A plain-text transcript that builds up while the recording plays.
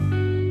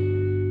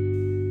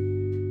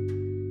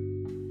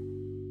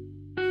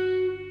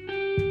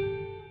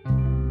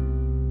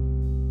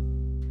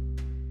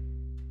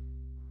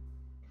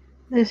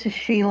This is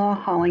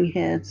Sheila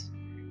Hollinghead's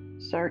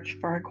Search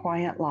for a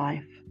Quiet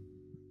Life.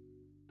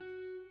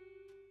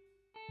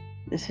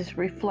 This is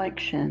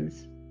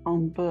Reflections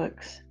on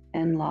Books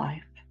and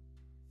Life.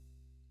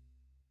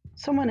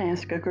 Someone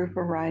asked a group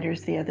of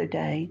writers the other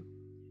day,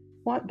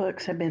 what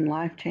books have been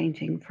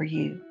life-changing for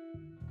you?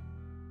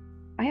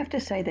 I have to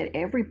say that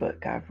every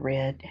book I've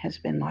read has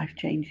been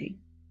life-changing.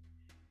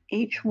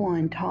 Each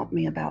one taught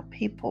me about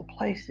people,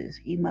 places,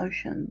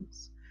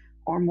 emotions,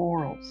 or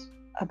morals,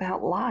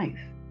 about life.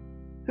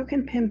 Who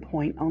can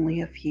pinpoint only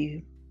a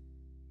few?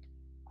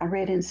 I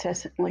read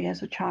incessantly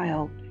as a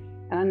child,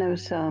 and I know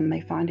some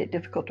may find it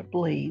difficult to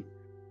believe,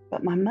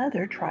 but my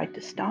mother tried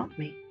to stop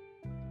me.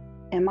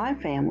 In my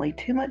family,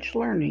 too much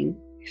learning,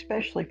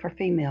 especially for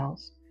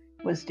females,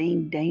 was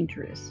deemed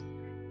dangerous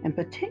and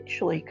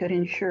potentially could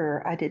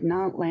ensure I did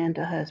not land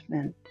a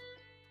husband,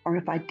 or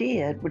if I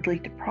did, would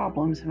lead to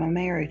problems in my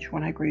marriage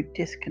when I grew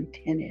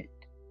discontented.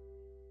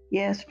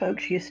 Yes,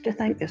 folks used to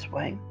think this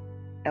way,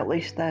 at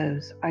least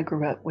those I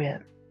grew up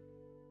with.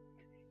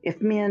 If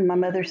men, my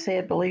mother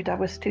said, believed I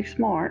was too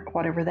smart,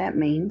 whatever that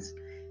means,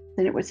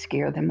 then it would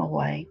scare them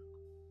away.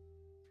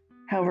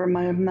 However,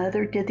 my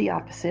mother did the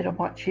opposite of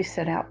what she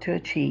set out to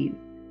achieve.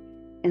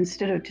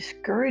 Instead of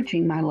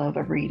discouraging my love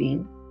of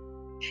reading,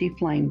 she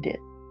flamed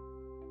it.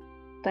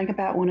 Think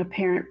about when a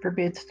parent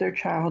forbids their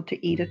child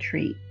to eat a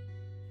treat.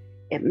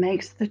 It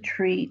makes the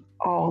treat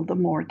all the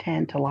more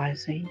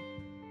tantalizing.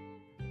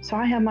 So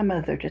I have my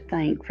mother to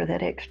thank for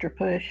that extra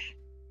push.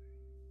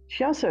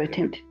 She also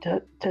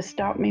attempted to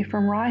stop me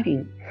from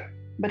writing,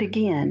 but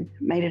again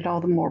made it all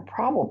the more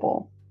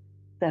probable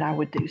that I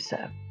would do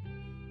so.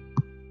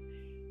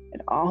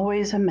 It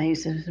always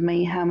amazes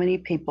me how many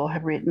people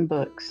have written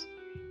books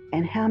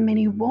and how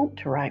many want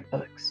to write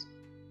books.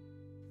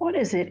 What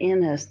is it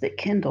in us that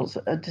kindles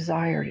a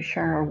desire to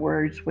share our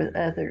words with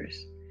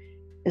others?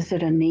 Is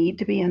it a need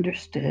to be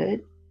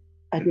understood,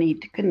 a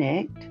need to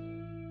connect,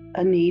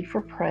 a need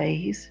for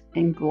praise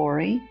and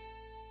glory?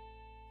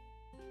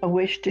 A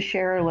wish to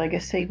share a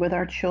legacy with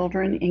our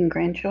children and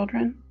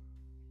grandchildren?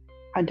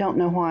 I don't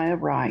know why I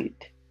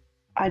write.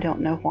 I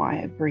don't know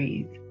why I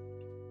breathe.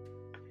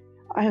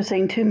 I have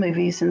seen 2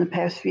 movies in the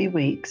past few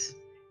weeks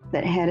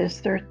that had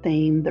as their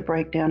theme the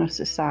breakdown of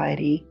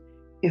society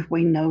if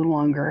we no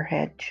longer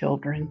had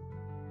children.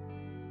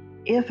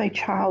 If a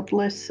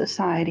childless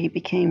society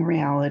became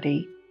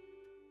reality,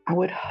 I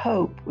would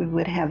hope we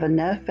would have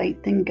enough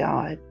faith in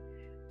God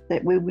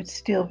that we would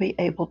still be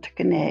able to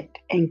connect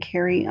and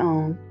carry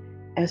on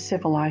as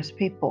civilized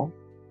people.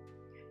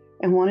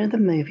 In one of the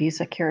movies,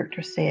 a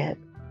character said,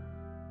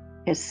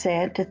 "It's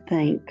sad to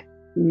think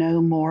no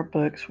more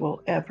books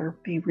will ever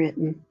be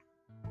written."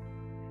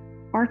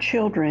 Our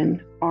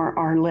children are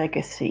our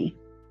legacy.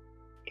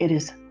 It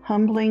is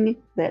humbling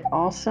that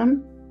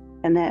awesome,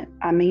 and that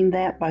I mean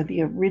that by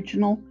the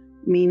original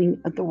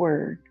meaning of the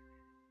word,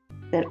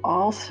 that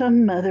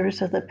awesome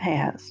mothers of the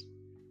past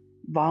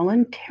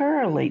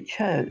voluntarily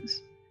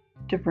chose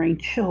to bring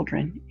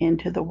children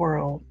into the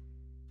world.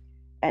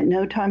 At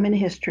no time in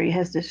history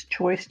has this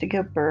choice to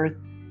give birth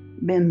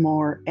been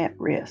more at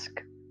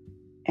risk,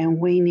 and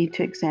we need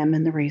to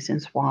examine the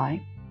reasons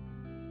why.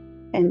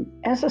 And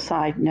as a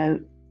side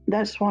note,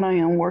 that's what I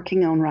am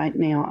working on right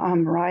now.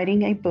 I'm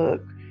writing a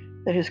book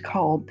that is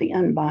called The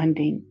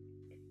Unbinding,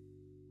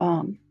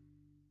 and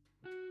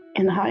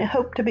I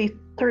hope to be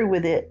through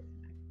with it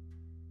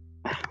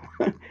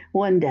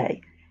one day.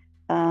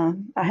 I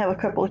have a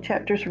couple of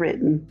chapters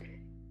written,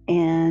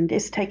 and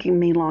it's taking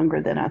me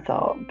longer than I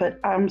thought, but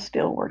I'm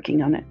still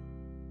working on it.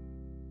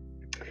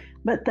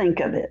 But think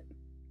of it.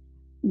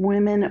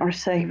 Women are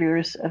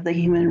saviors of the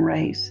human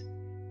race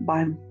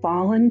by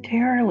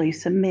voluntarily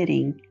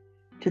submitting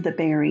to the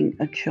bearing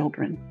of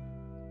children.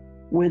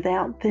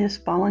 Without this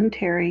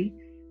voluntary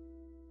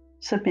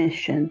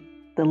submission,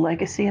 the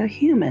legacy of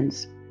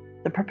humans,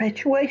 the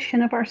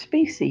perpetuation of our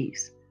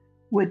species,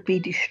 would be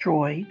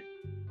destroyed.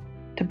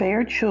 To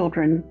bear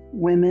children,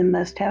 women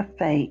must have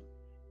faith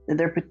that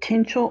their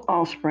potential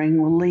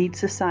offspring will lead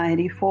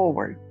society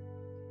forward.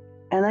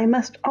 And they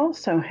must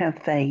also have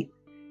faith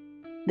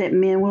that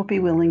men will be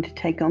willing to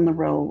take on the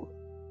role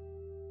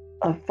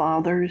of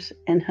fathers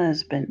and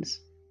husbands.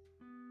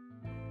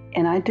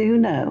 And I do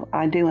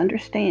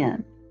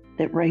understand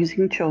that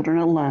raising children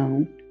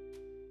alone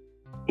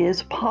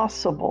is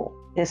possible.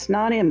 It's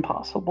not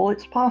impossible,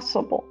 it's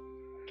possible.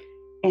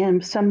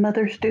 And some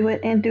mothers do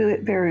it and do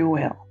it very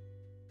well.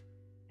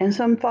 And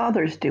some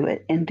fathers do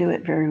it and do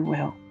it very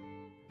well.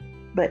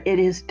 But it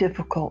is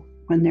difficult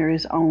when there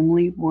is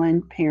only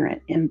one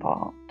parent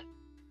involved,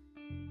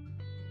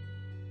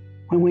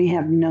 when we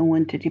have no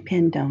one to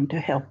depend on to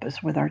help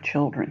us with our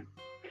children.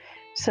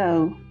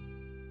 So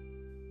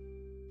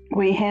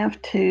we have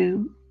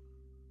to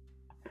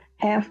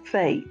have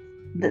faith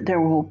that there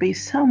will be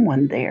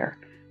someone there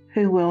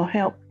who will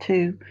help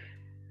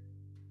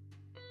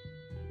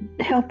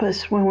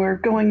us when we're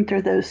going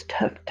through those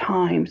tough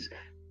times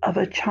of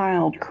a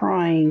child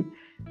crying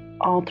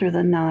all through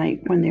the night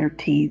when they're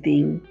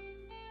teething,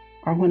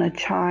 or when a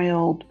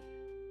child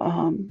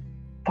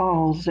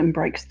falls and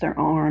breaks their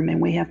arm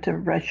and we have to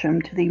rush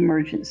them to the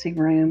emergency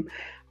room,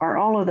 or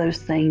all of those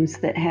things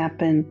that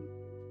happen.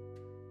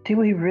 Do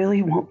we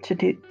really want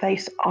to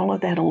face all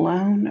of that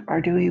alone,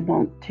 or do we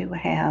want to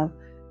have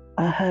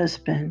a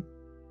husband,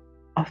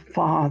 a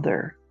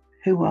father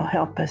who will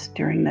help us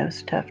during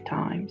those tough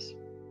times?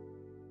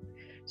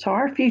 So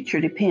our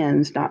future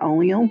depends not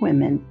only on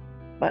women,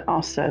 but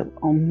also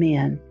on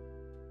men.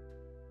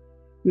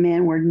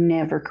 Men were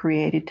never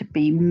created to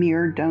be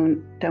mere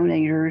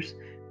donators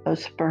of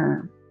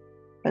sperm,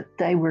 but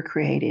they were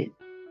created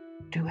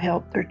to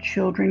help their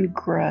children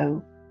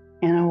grow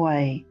in a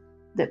way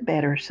that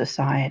betters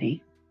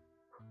society.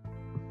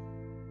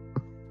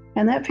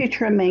 And that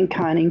future of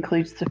mankind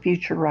includes the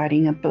future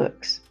writing of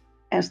books,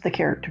 as the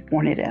character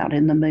pointed out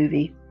in the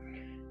movie.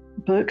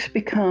 Books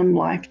become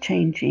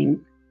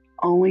life-changing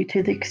only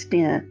to the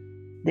extent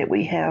that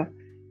we have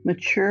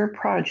mature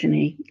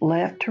progeny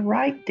left to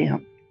write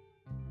them.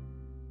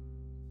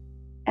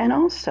 And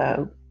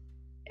also,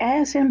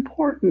 as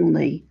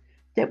importantly,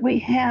 that we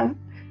have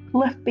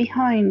left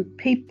behind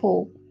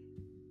people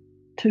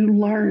to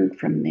learn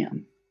from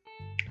them.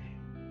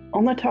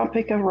 On the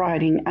topic of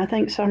writing, I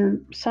think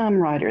some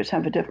writers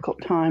have a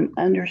difficult time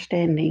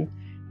understanding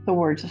the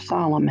words of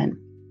Solomon.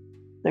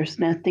 There's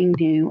nothing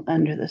new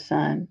under the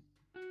sun.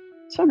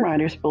 Some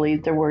writers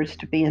believe their words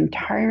to be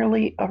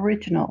entirely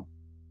original,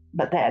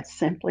 but that's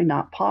simply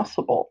not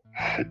possible.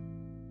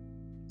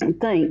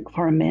 Think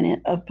for a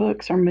minute of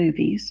books or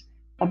movies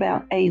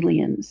about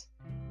aliens.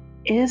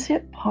 Is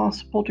it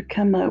possible to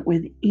come up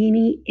with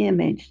any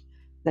image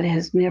that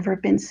has never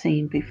been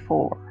seen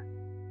before?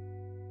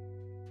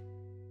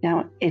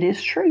 Now, it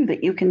is true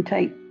that you can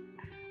take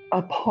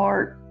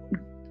apart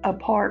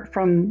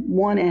from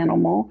one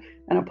animal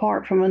and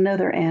apart from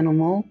another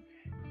animal,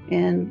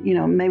 and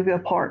maybe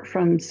apart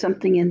from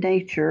something in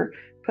nature,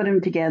 put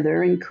them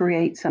together and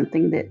create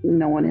something that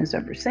no one has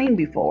ever seen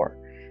before.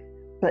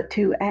 But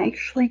to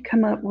actually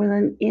come up with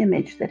an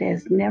image that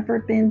has never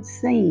been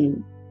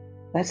seen,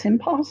 that's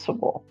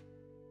impossible.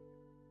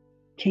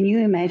 Can you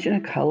imagine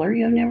a color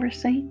you've never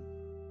seen?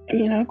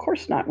 Of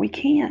course not. We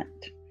can't.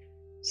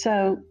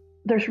 So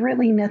there's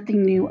really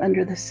nothing new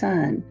under the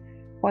sun.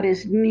 What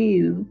is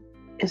new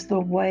is the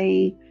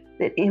way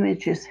that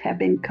images have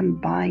been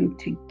combined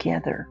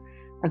together,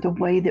 or the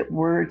way that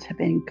words have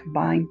been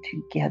combined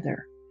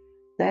together.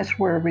 That's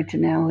where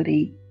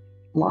originality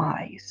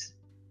lies,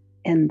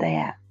 in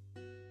that.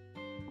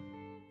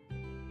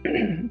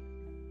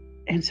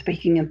 And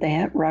speaking of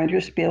that,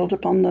 writers build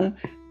upon the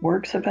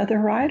works of other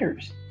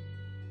writers.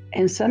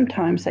 And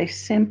sometimes they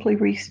simply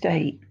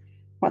restate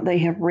what they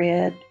have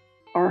read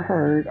or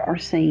heard or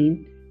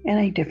seen in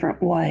a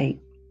different way.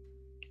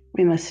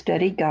 We must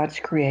study God's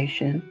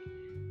creation,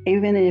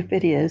 even if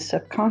it is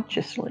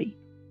subconsciously,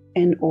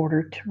 in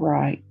order to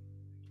write.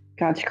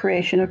 God's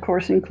creation, of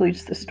course,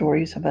 includes the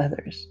stories of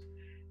others.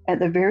 At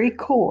the very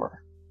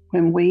core,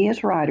 when we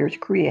as writers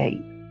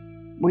create,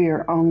 we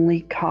are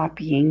only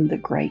copying the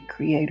great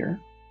creator.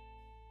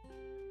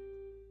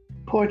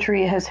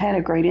 Poetry has had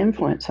a great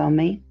influence on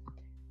me.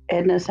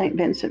 Edna St.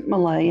 Vincent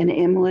Millay and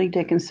Emily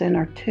Dickinson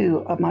are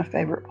two of my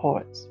favorite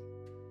poets.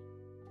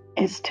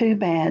 It's too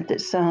bad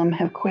that some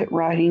have quit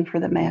writing for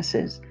the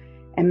masses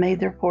and made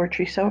their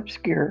poetry so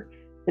obscure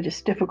that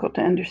it's difficult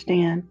to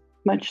understand,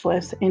 much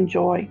less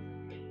enjoy.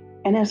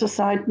 And as a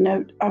side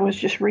note, I was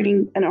just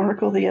reading an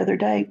article the other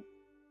day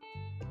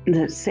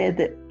that said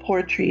that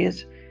poetry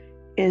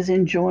is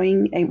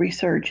enjoying a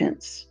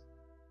resurgence,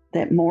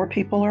 that more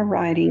people are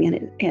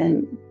writing,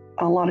 and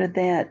a lot of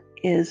that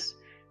is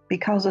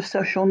because of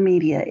social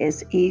media.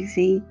 It's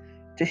easy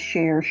to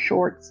share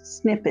short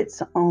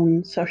snippets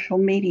on social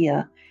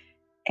media,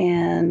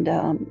 and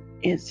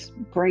it's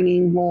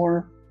bringing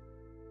more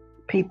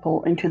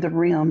people into the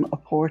realm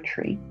of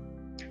poetry.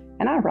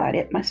 And I write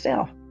it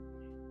myself.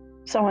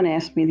 Someone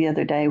asked me the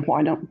other day,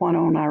 why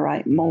don't I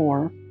write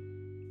more?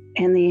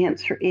 And the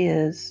answer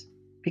is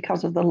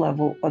because of the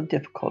level of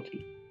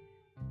difficulty.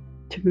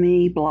 To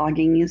me,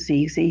 blogging is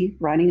easy.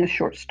 Writing a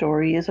short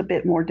story is a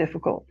bit more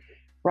difficult.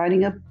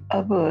 Writing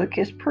a book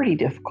is pretty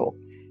difficult.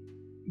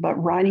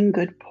 But writing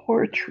good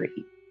poetry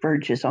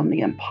verges on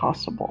the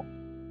impossible.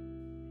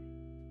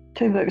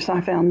 Two books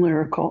I found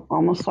lyrical,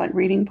 almost like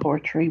reading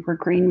poetry, were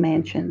Green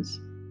Mansions,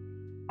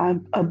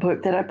 a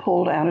book that I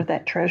pulled out of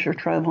that treasure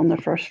trove on the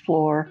first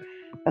floor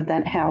of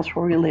that house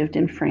where we lived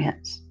in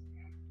France,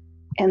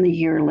 and The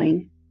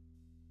Yearling.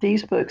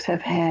 These books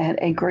have had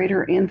a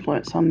greater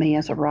influence on me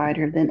as a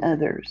writer than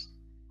others.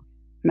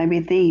 Maybe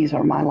these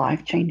are my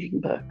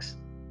life-changing books.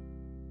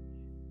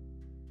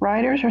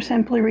 Writers are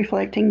simply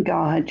reflecting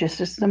God,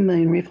 just as the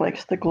moon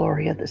reflects the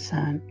glory of the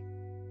sun.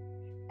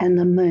 And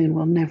the moon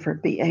will never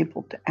be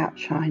able to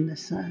outshine the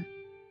sun.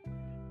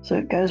 So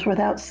it goes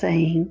without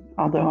saying,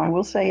 although I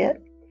will say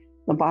it,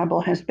 the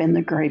Bible has been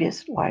the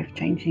greatest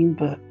life-changing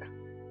book.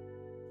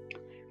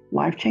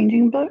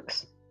 Life-changing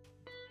books?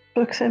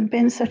 Books have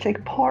been such a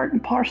part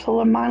and parcel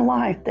of my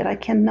life that I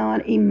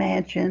cannot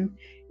imagine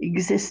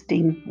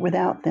existing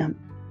without them.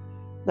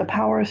 The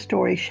power of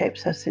story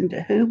shapes us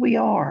into who we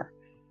are.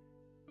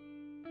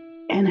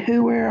 and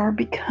who we are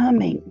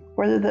becoming,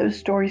 whether those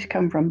stories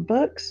come from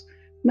books,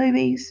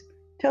 movies,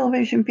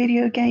 television,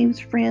 video games,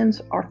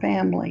 friends, or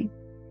family.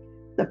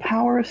 The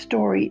power of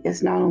story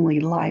is not only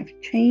life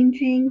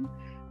changing,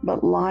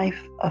 but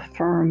life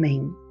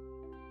affirming,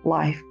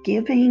 life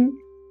giving,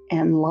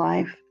 and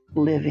life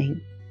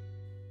living.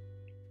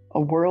 A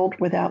world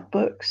without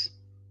books,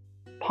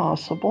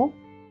 possible.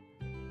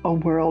 A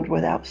world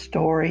without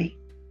story,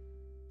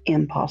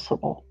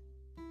 impossible.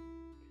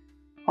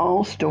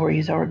 All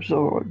stories are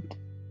absorbed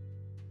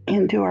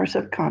into our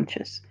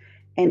subconscious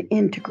and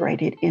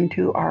integrated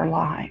into our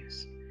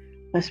lives.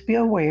 Let's be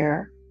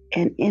aware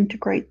and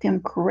integrate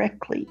them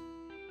correctly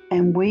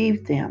and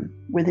weave them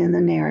within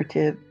the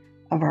narrative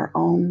of our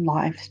own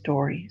life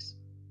stories.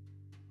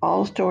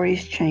 All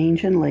stories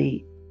change and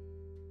lead.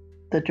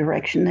 The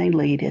direction they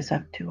lead is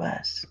up to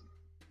us.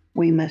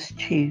 We must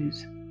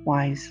choose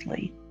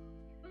wisely.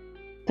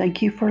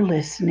 Thank you for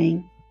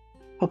listening.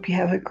 Hope you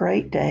have a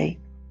great day,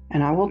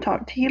 and I will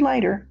talk to you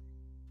later.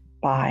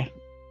 Bye.